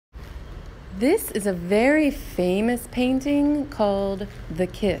This is a very famous painting called The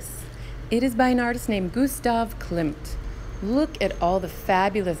Kiss. It is by an artist named Gustav Klimt. Look at all the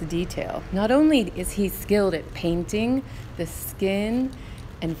fabulous detail. Not only is he skilled at painting the skin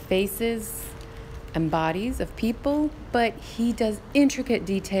and faces and bodies of people, but he does intricate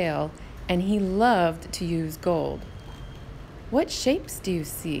detail, and he loved to use gold. What shapes do you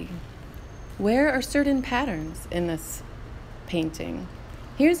see? Where are certain patterns in this painting?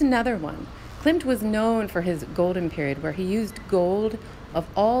 Here's another one. Klimt was known for his golden period, where he used gold of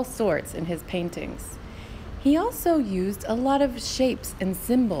all sorts in his paintings. He also used a lot of shapes and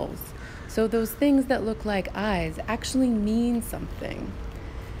symbols, so those things that look like eyes actually mean something.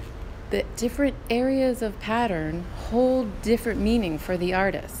 The different areas of pattern hold different meaning for the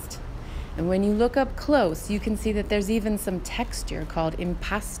artist. And when you look up close, you can see that there's even some texture called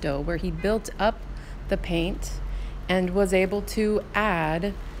impasto, where he built up the paint and was able to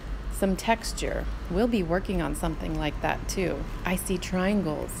add some texture. We'll be working on something like that too. I see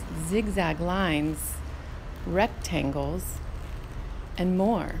triangles, zigzag lines, rectangles, and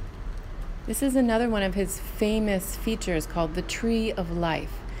more. This is another one of his famous features called the Tree of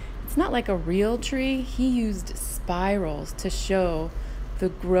Life. It's not like a real tree. He used spirals to show the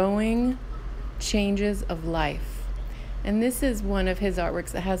growing changes of life. And this is one of his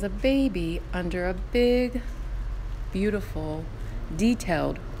artworks that has a baby under a big, beautiful,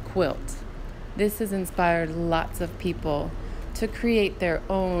 detailed quilt. This has inspired lots of people to create their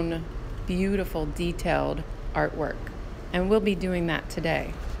own beautiful, detailed artwork. And we'll be doing that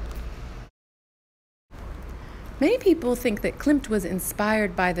today. Many people think that Klimt was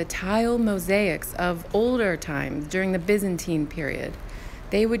inspired by the tile mosaics of older times during the Byzantine period.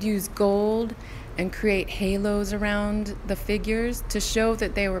 They would use gold and create halos around the figures to show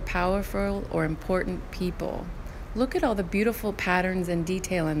that they were powerful or important people. Look at all the beautiful patterns and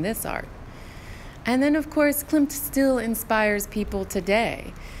detail in this art. And then, of course, Klimt still inspires people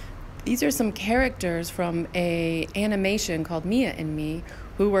today. These are some characters from an animation called Mia and Me,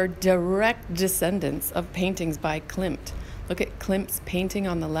 who were direct descendants of paintings by Klimt. Look at Klimt's painting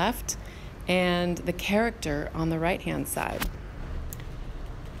on the left and the character on the right-hand side.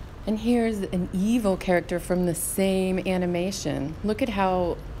 And here's an evil character from the same animation. Look at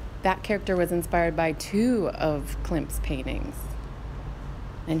how that character was inspired by two of Klimt's paintings.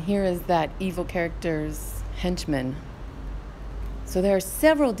 And here is that evil character's henchman. So there are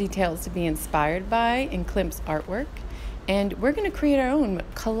several details to be inspired by in Klimt's artwork. And we're going to create our own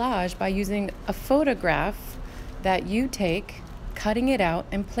collage by using a photograph that you take, cutting it out,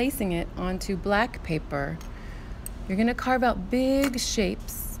 and placing it onto black paper. You're going to carve out big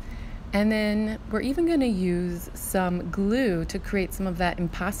shapes. And then we're even going to use some glue to create some of that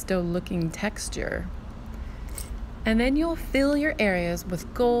impasto looking texture. And then you'll fill your areas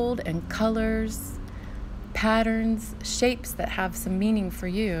with gold and colors, patterns, shapes that have some meaning for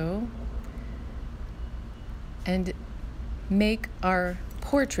you, and make our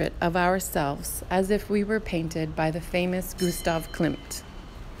portrait of ourselves as if we were painted by the famous Gustav Klimt.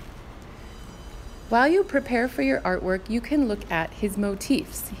 While you prepare for your artwork, you can look at his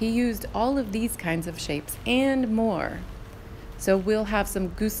motifs. He used all of these kinds of shapes and more. So we'll have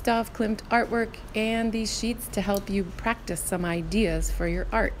some Gustav Klimt artwork and these sheets to help you practice some ideas for your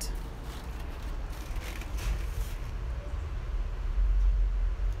art.